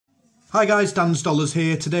Hi guys, Dan's Dollars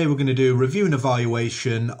here. Today we're going to do a review and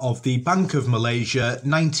evaluation of the Bank of Malaysia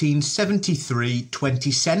 1973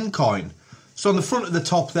 20 SEN coin. So on the front at the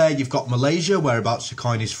top there you've got Malaysia, whereabouts the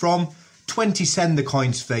coin is from, 20 SEN the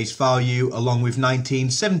coin's face value, along with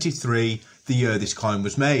 1973, the year this coin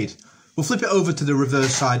was made. We'll flip it over to the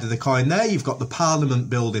reverse side of the coin there. You've got the Parliament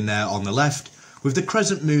building there on the left, with the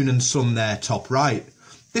crescent moon and sun there top right.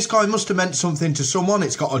 This coin must have meant something to someone.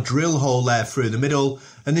 It's got a drill hole there through the middle,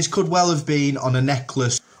 and this could well have been on a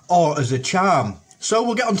necklace or as a charm. So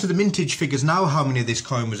we'll get onto the mintage figures now, how many of this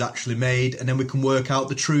coin was actually made, and then we can work out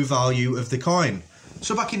the true value of the coin.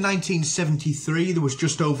 So back in 1973, there was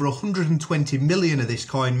just over 120 million of this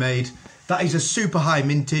coin made. That is a super high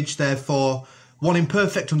mintage, therefore one in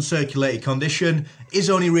perfect uncirculated condition is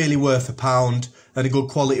only really worth £1, and a good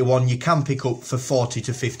quality one you can pick up for 40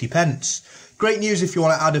 to 50 pence. Great news if you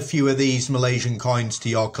want to add a few of these Malaysian coins to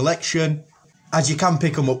your collection, as you can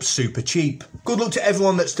pick them up super cheap. Good luck to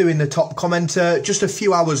everyone that's doing the top commenter. Just a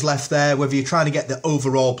few hours left there, whether you're trying to get the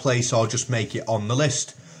overall place or just make it on the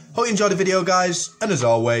list. Hope you enjoyed the video guys, and as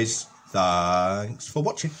always, thanks for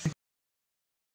watching.